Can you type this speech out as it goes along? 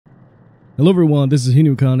Hello everyone, this is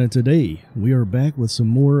Hinukan, and today we are back with some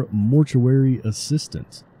more Mortuary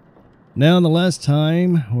Assistant. Now in the last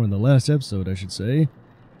time, or in the last episode I should say,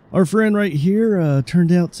 our friend right here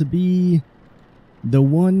turned out to be the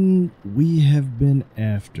one we have been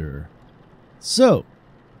after. So,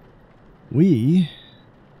 we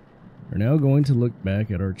are now going to look back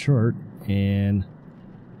at our chart, and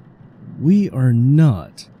we are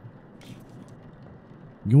not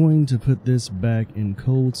going to put this back in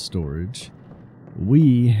cold storage.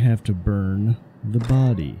 We have to burn the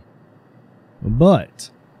body.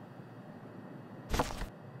 But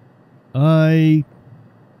I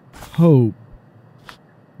hope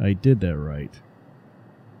I did that right.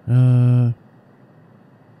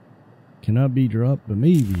 Cannot be dropped, but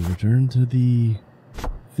maybe return to the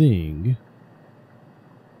thing.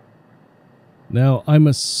 Now, I'm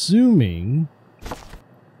assuming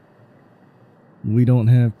we don't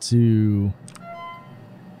have to,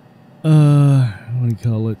 what do you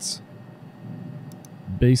call it?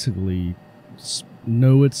 Basically,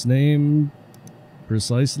 know its name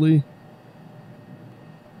precisely.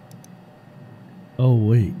 Oh,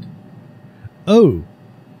 wait. Oh,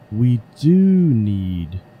 we do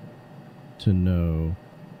need to know.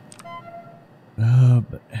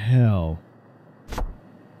 But how?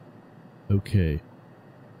 Okay.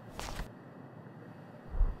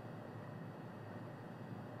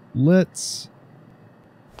 Let's,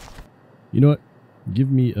 you know what,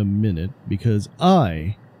 give me a minute, because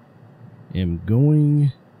I am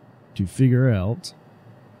going to figure out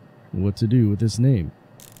what to do with this name.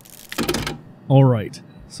 Alright,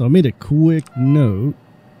 so I made a quick note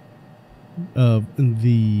of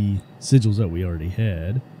the sigils that we already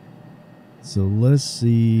had. So let's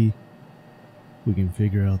see if we can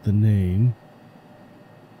figure out the name.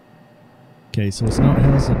 Okay, so it's not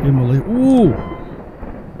House of Immolation. Ooh!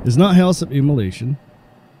 It's not House of Immolation.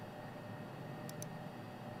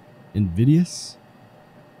 Invidious?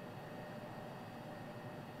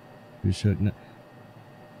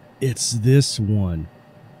 It's this one.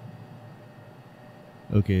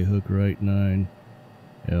 Okay, hook right 9.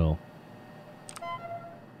 L.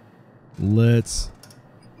 Let's.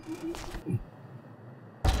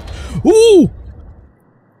 Ooh!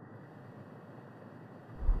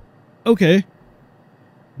 Okay.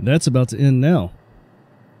 That's about to end now.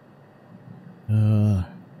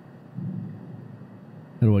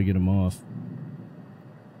 How do I get him off?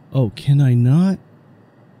 Oh, can I not?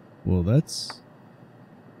 Well, that's...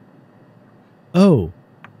 Oh!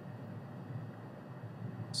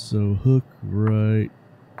 So, hook right,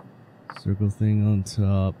 circle thing on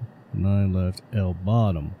top, 9 left, L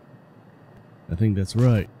bottom. I think that's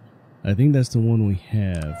right. I think that's the one we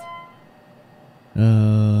have.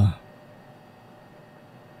 I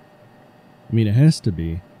mean, it has to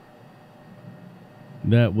be.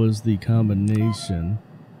 That was the combination.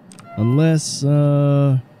 Unless,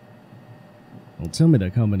 well, tell me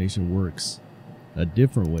that combination works a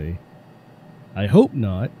different way. I hope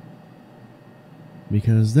not,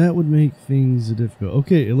 because that would make things difficult.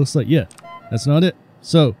 Okay, it looks like, yeah, that's not it.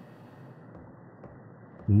 So,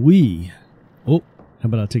 we, oh, how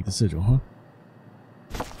about I take the sigil, huh?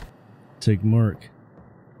 Take mark.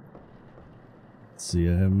 Let's see,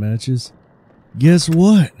 I have matches. Guess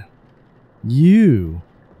what? You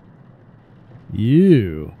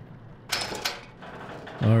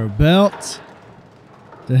are about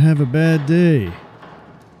to have a bad day.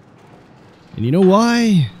 And you know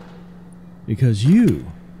why? Because you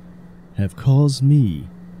have caused me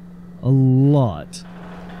a lot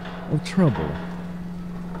of trouble.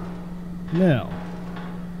 Now,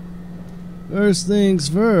 first things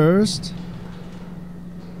first,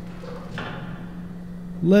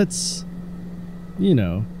 let's, you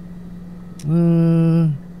know,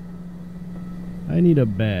 I need a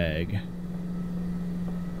bag.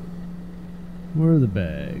 Where are the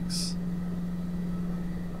bags?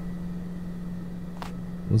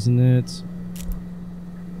 Wasn't it?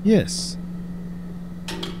 Yes.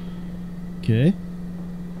 Okay.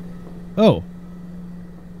 Oh.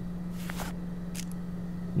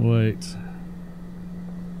 Wait.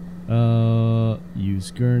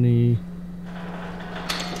 Use gurney.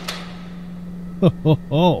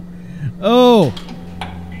 Oh. Oh.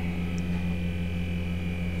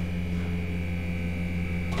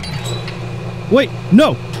 Wait,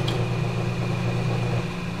 no.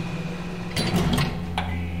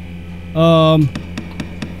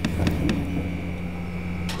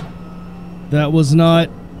 That was not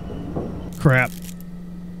crap.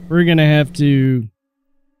 We're gonna have to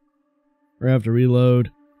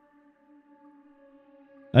reload.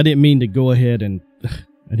 I didn't mean to go ahead and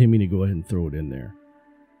throw it in there.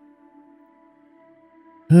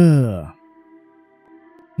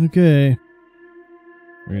 Okay.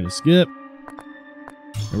 We're going to skip.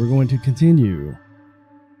 And we're going to continue.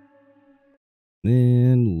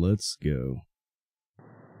 And let's go.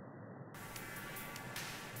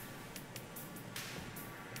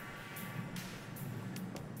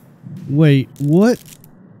 Wait, what?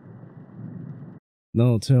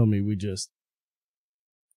 Don't tell me we just...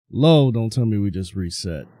 don't tell me we just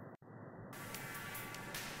reset.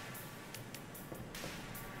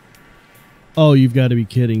 Oh, you've got to be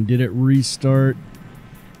kidding. Did it restart?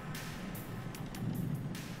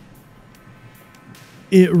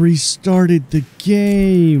 It restarted the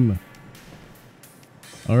game.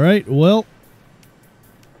 Alright, well,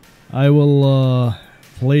 I will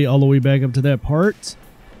play all the way back up to that part,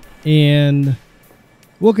 and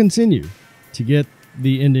we'll continue to get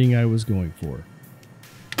the ending I was going for.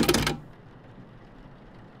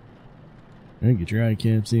 Alright, get your eye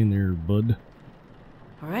caps in there, bud.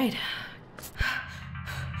 Alright.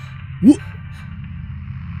 Whoa.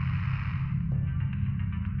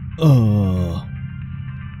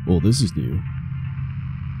 Well, this is new.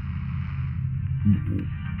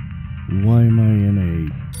 Why am I in a...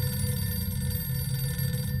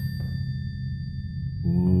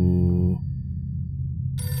 Whoa.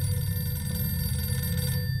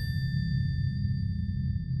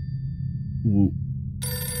 Whoa.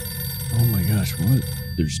 Oh my gosh, what?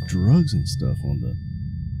 There's drugs and stuff on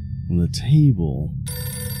the table.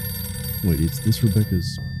 Wait, is this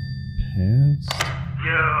Rebecca's past?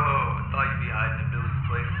 Yo, thought you'd be hiding at Billy's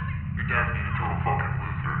place. Your dad's being a total fucking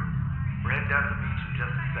loser. We're heading down to the beach in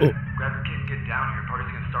just a sec. Grab your kid and get down here. Party's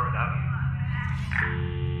gonna start without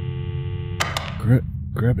you.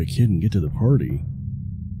 Grab a kid and get to the party.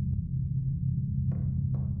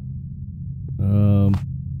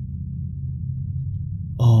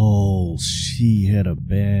 Oh, she had a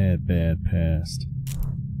bad past.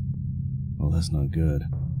 Oh, that's not good.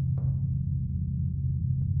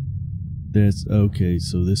 That's okay,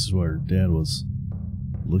 so this is where Dad was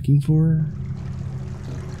looking for her?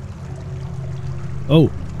 Oh!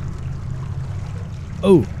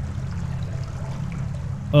 Oh!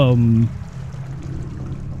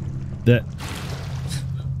 That...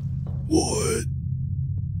 What?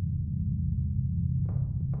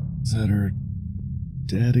 Is that her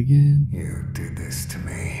dad again? You did this to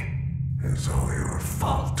me. It's all your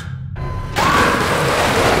fault.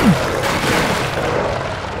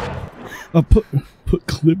 Put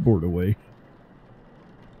clipboard away.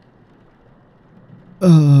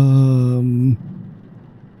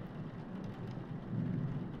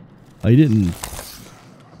 I didn't...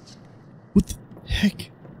 What the heck?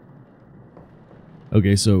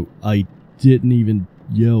 Okay, so I didn't even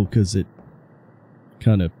yell because it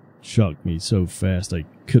kind of shocked me so fast I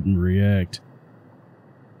couldn't react.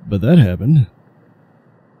 But that happened.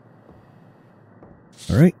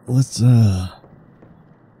 Alright, let's,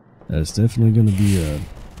 that's definitely gonna be a...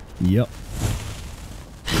 Yep.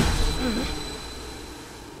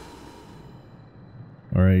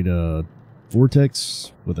 Alright,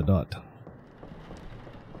 vortex with a dot.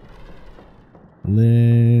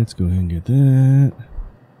 Let's go ahead and get that.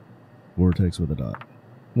 Vortex with a dot.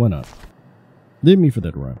 Why not? Leave me for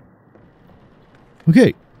that rhyme.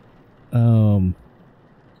 Okay.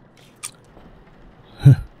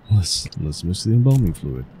 Let's mix the embalming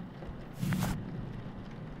fluid.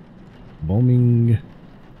 Embalming.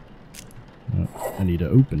 I need to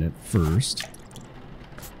open it first.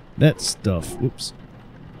 That stuff. Whoops.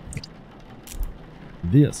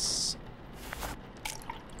 This.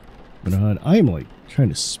 I am like trying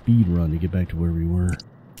to speed run to get back to where we were.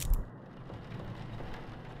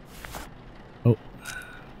 Oh,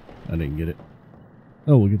 I didn't get it.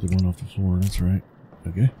 Oh, we'll get the one off the floor. That's right.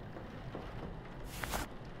 Okay.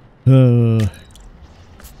 Oh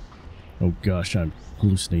gosh, I'm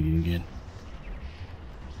hallucinating again.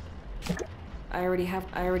 I already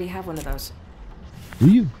have one of those. Do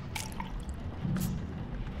you?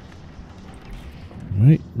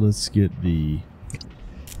 Right, let's get the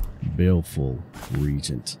baleful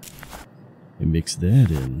regent and mix that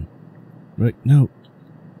in. Right, no.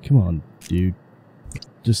 Come on, dude.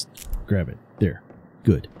 Just grab it. There.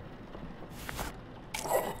 Good.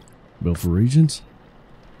 Baleful regent.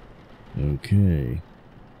 Okay.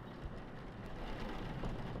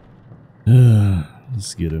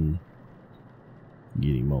 Let's get him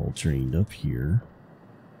all trained up here.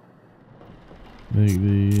 Make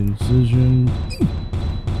the incision.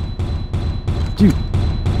 Dude.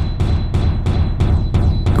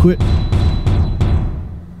 Quit.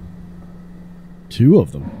 Two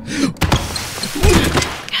of them.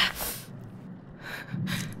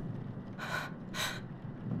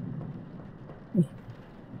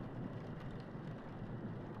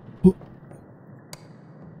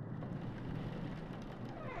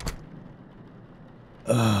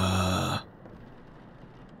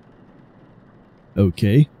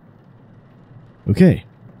 Okay. Okay.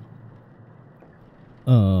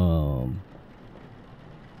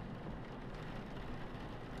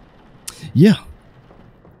 Yeah.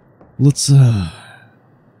 Let's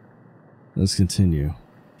continue.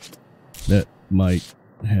 That might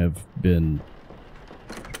have been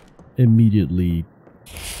immediately.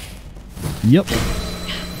 Yep.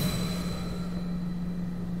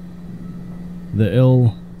 The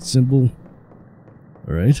L symbol.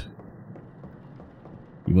 Alright.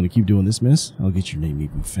 You want to keep doing this mess? I'll get your name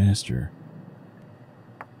even faster.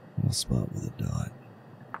 I'll spot with a dot.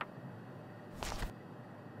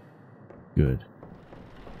 Good.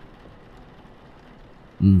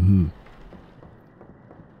 Mm-hmm.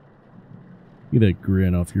 Get that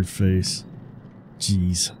grin off your face.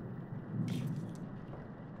 Jeez.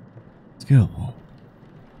 Let's go.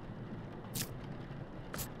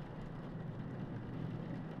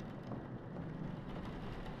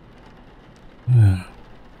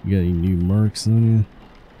 You got any new marks on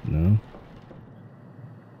you? No?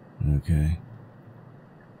 Okay.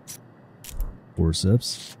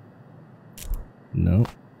 Forceps? No.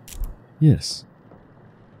 Yes.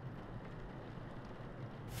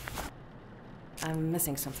 I'm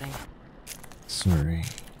missing something. Sorry.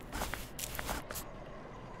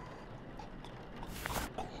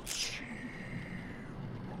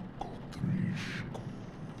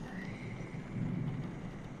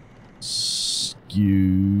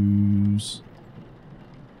 Excuse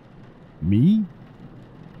me?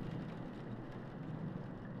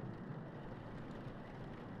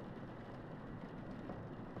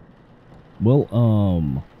 Well,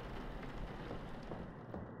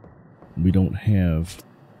 we don't have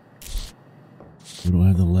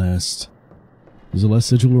the last. Is the last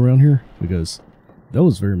sigil around here? Because that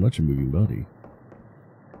was very much a moving body.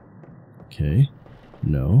 Okay.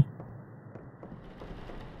 No.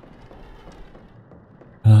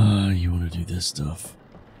 You want to do this stuff.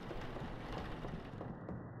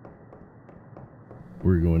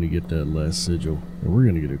 We're going to get that last sigil, and we're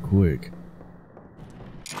going to get it quick.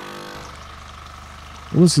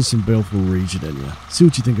 Well, let's get some baleful rage in you. See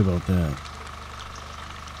what you think about that.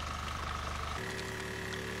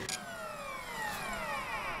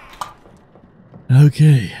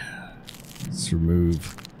 Okay. Let's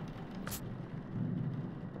remove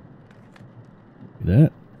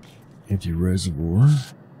that. Empty reservoir.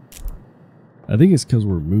 I think it's because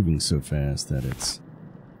we're moving so fast that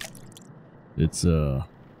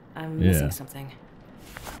I'm missing something.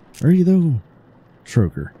 Are you though?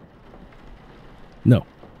 Troker. No.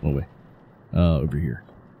 One way. Over here.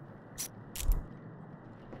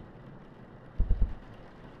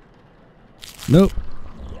 Nope.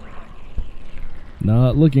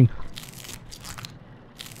 Not looking.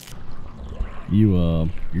 You're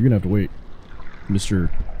gonna have to wait, Mr.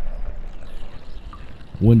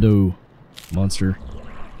 Window Monster.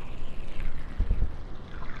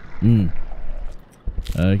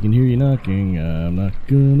 I can hear you knocking. I'm not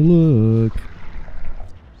gonna look.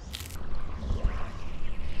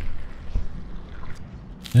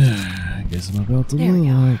 I guess I'm about to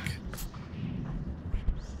look.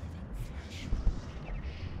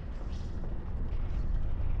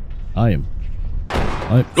 I am.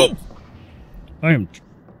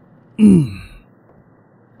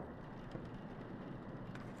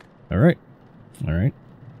 Alright. Alright.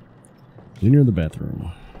 When you're in the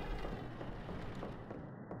bathroom.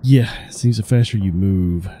 Yeah, it seems the faster you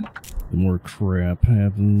move, the more crap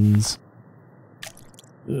happens.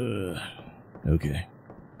 Okay.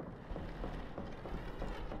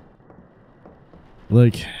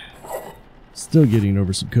 Like, still getting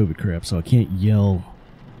over some COVID crap, so I can't yell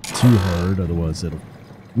too hard, otherwise it'll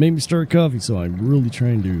make me start coughing, so I'm really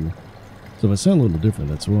trying to... So if I sound a little different,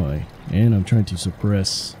 that's why. And I'm trying to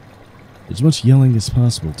suppress as much yelling as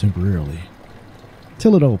possible temporarily,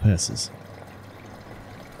 till it all passes.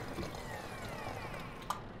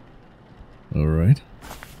 Alright.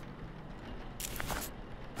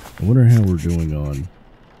 I wonder how we're doing on...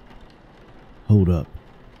 Hold up.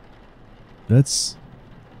 That's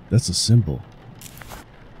a symbol.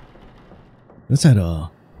 That's that,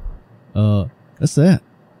 that's that.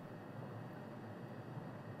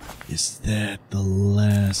 Is that the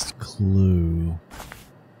last clue?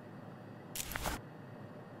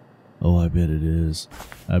 Oh, I bet it is.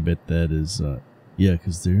 I bet that is, yeah,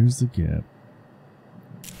 because there's the gap.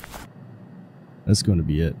 That's going to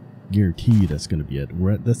be it. Guaranteed that's going to be it.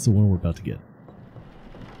 That's the one we're about to get.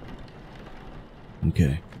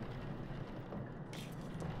 Okay.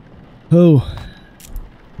 Oh,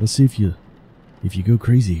 let's see if you go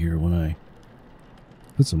crazy here when I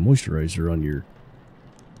put some moisturizer on your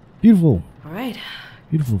beautiful, all right,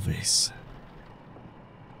 beautiful face.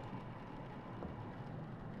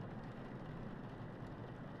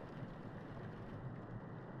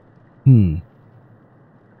 You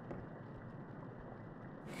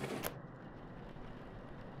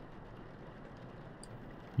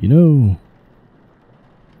know,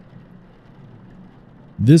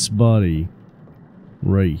 this body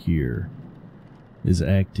right here is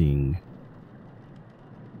acting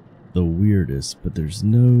the weirdest, but there's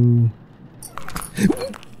no...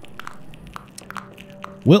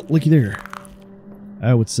 Well, looky there.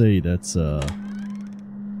 I would say that's,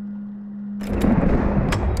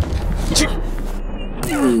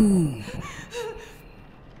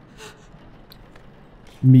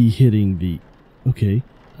 me hitting the... Okay.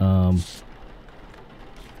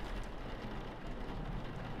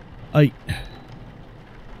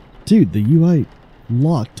 Dude, the UI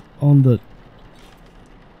locked on the...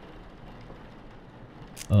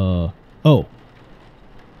 Oh.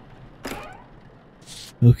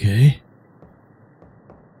 Okay.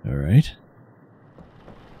 Alright.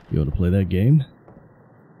 You want to play that game?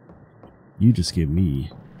 You just gave me...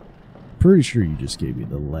 Pretty sure you just gave me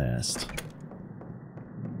the last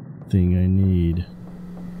thing I need.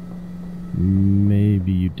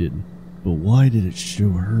 Maybe you didn't. But why did it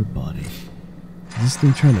show her body? Is this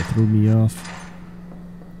thing trying to throw me off?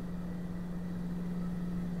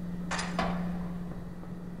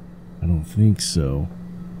 I don't think so.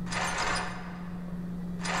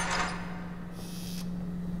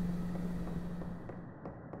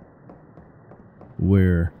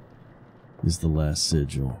 Where is the last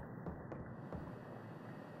sigil?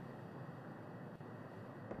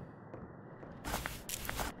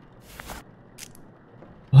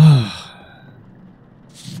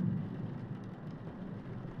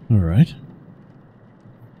 Alright.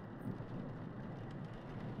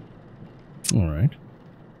 Alright.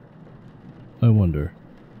 I wonder.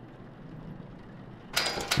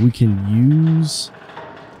 We can use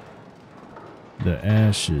the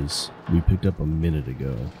ashes we picked up a minute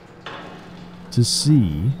ago to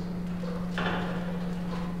see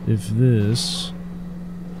if this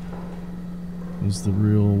is the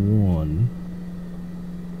real one.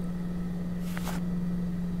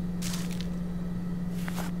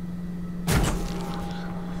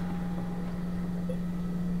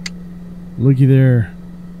 Looky there.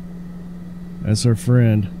 That's our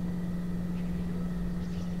friend.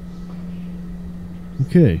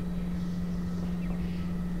 Okay.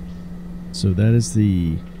 So that is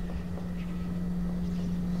the...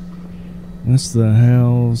 That's the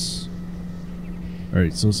house.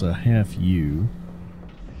 Alright, so it's a half U.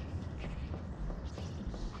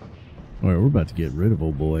 Alright, we're about to get rid of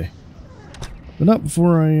old boy. But not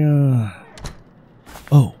before I,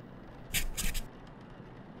 Oh.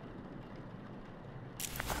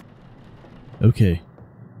 Okay.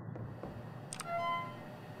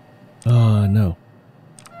 No.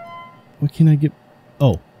 What can I get?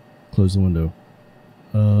 Oh. Close the window.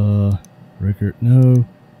 Record. No.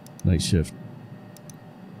 Night shift.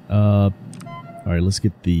 Alright, let's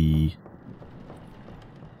get the...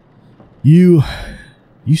 You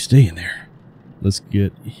stay in there. Let's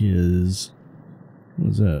get his... What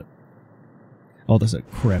was that? Oh, that's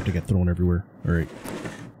that crap that got thrown everywhere. Alright.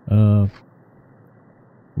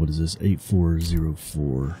 What is this?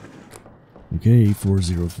 8404. Okay,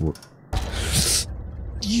 8404.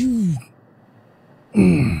 You...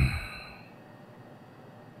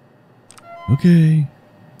 Okay.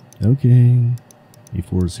 Okay.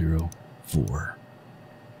 8404.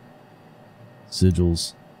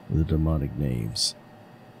 Sigils with the demonic names.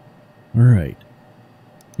 Alright.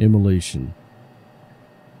 Immolation.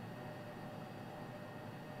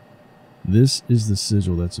 This is the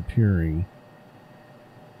sigil that's appearing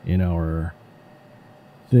in our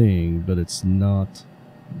thing, but it's not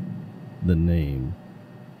the name.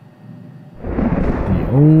 The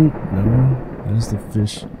old... No. That's the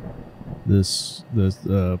fish... This what's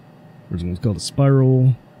called a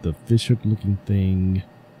spiral, the fishhook looking thing,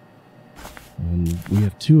 and we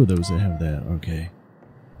have two of those that have that. Okay,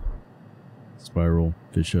 spiral,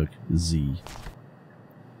 fishhook, Z.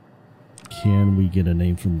 Can we get a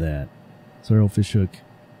name from that? Spiral, fishhook,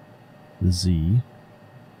 Z.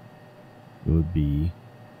 It would be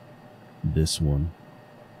this one.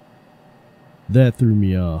 That threw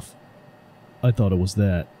me off. I thought it was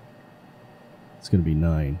that. It's gonna be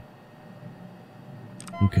 9.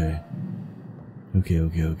 Okay. Okay.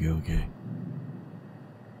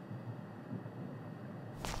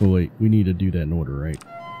 Oh wait, we need to do that in order, right?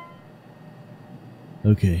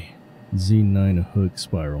 Okay. Z9 hook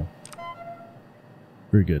spiral.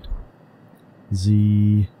 Very good.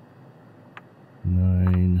 Z9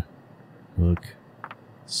 hook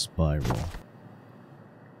spiral.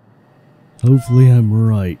 Hopefully I'm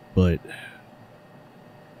right, but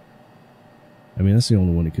I mean, that's the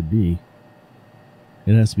only one it could be.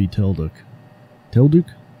 It has to be Telduk. Telduk?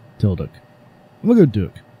 Telduk. I'm gonna go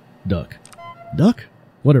Duke. Duck. Duck?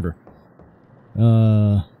 Whatever.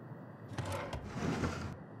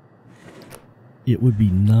 It would be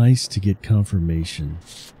nice to get confirmation.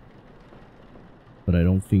 But I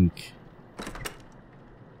don't think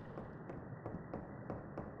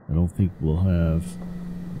we'll have...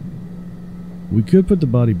 We could put the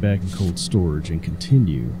body back in cold storage and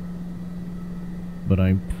continue. But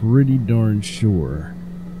I'm pretty darn sure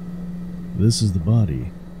this is the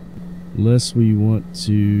body. Unless we want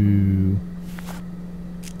to...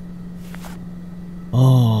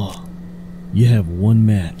 Oh, you have one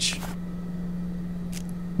match.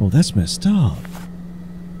 Oh, that's messed up.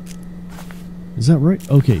 Is that right?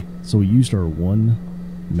 Okay, so we used our one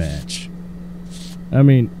match. I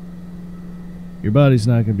mean, your body's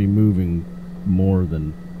not going to be moving more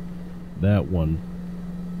than that one.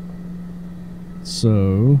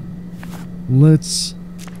 So, let's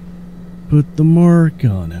put the mark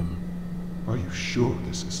on him. Are you sure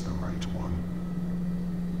this is the right one?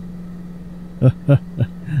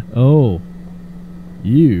 Oh,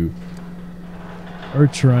 you are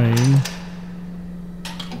trying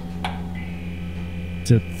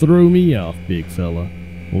to throw me off, big fella.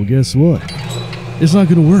 Well, guess what? It's not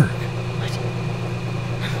gonna work.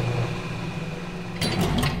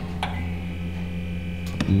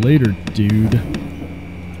 Later, dude.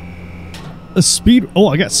 A speed... Oh,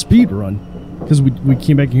 I got speed run. Because we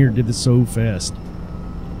came back in here and did this so fast.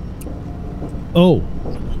 Oh.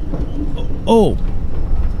 Oh.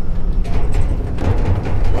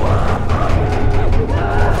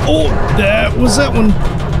 Oh, that was that one.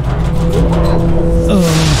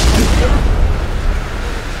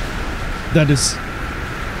 That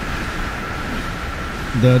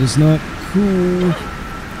is not cool.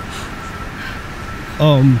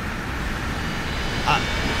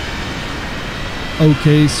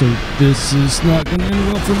 Okay, so this is not gonna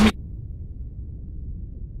end well for me.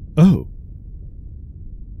 Oh.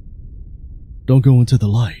 Don't go into the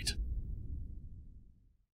light.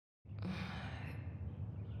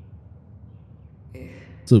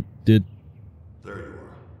 So, There you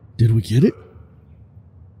are. Did we get it?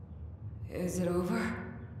 Is it over?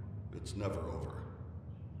 It's never over.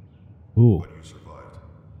 Oh. But you survived.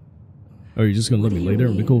 Are you just gonna let me lay there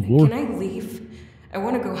on the cold floor? Can I leave? I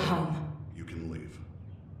want to go home. You can leave.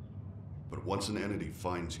 But once an entity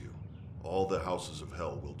finds you, all the houses of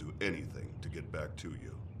hell will do anything to get back to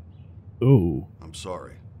you. Oh. I'm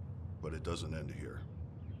sorry, but it doesn't end here.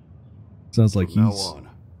 Sounds like From now he's on,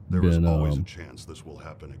 there is been always a chance this will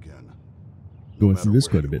happen again. going through this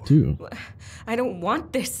quite a bit too. I don't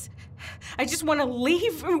want this. I just want to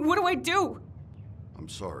leave. What do I do? I'm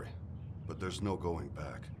sorry, but there's no going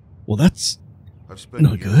back. Well, that's I've spent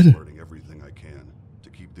not years good. learning everything I can to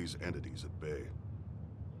keep these entities at bay.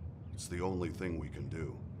 It's the only thing we can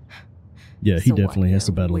do. Yeah, he So what, definitely has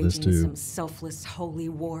to you're battle this waging too. Some selfless holy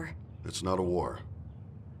war. It's not a war.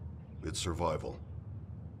 It's survival.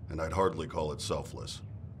 And I'd hardly call it selfless.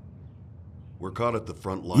 We're caught at the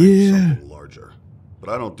front line of something larger. But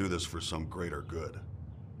I don't do this for some greater good.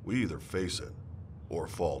 We either face it, or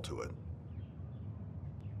fall to it.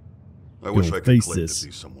 I wish I could face claim this. to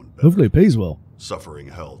be someone better. Hopefully it pays well. Suffering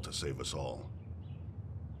hell to save us all.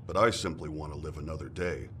 But I simply want to live another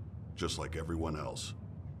day, just like everyone else.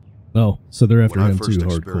 Oh, so they're after When I him first too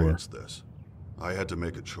hardcore. experienced this, I had to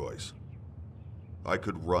make a choice. I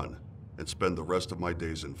could run and spend the rest of my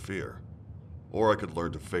days in fear, or I could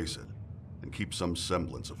learn to face it and keep some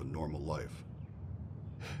semblance of a normal life.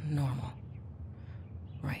 Normal.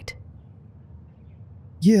 Right.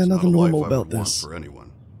 Yeah, It's not nothing a life normal I about would want this. for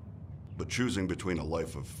anyone, but choosing between a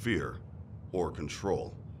life of fear or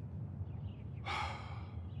control.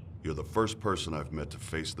 You're the first person I've met to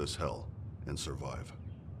face this hell and survive.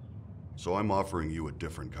 So I'm offering you a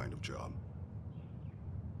different kind of job.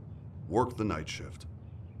 Work the night shift.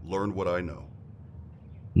 Learn what I know.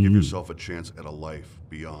 Give yourself a chance at a life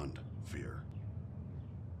beyond fear.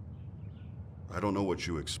 I don't know what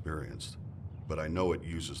you experienced, but I know it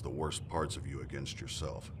uses the worst parts of you against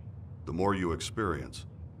yourself. The more you experience,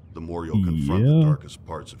 the more you'll confront the darkest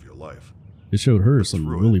parts of your life. It showed her But some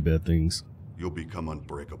through really it, bad things. You'll become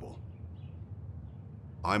unbreakable.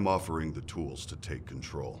 I'm offering the tools to take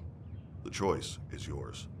control. The choice is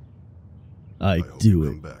yours. I hope do you it.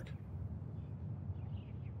 come back.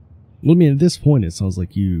 Well, I mean, at this point, it sounds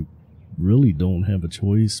like you really don't have a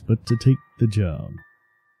choice but to take the job.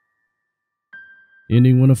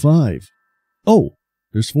 Ending 1 of 5. Oh,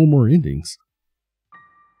 there's 4 more endings.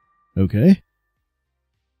 Okay.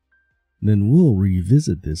 Then we'll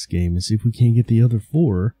revisit this game and see if we can't get the other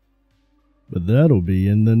 4 But that'll be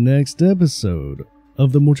in the next episode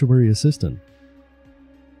of the Mortuary Assistant.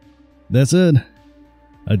 That said,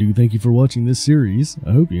 I do thank you for watching this series.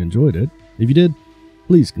 I hope you enjoyed it. If you did,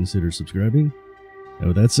 please consider subscribing. And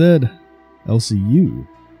with that said, I'll see you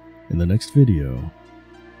in the next video.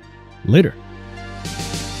 Later.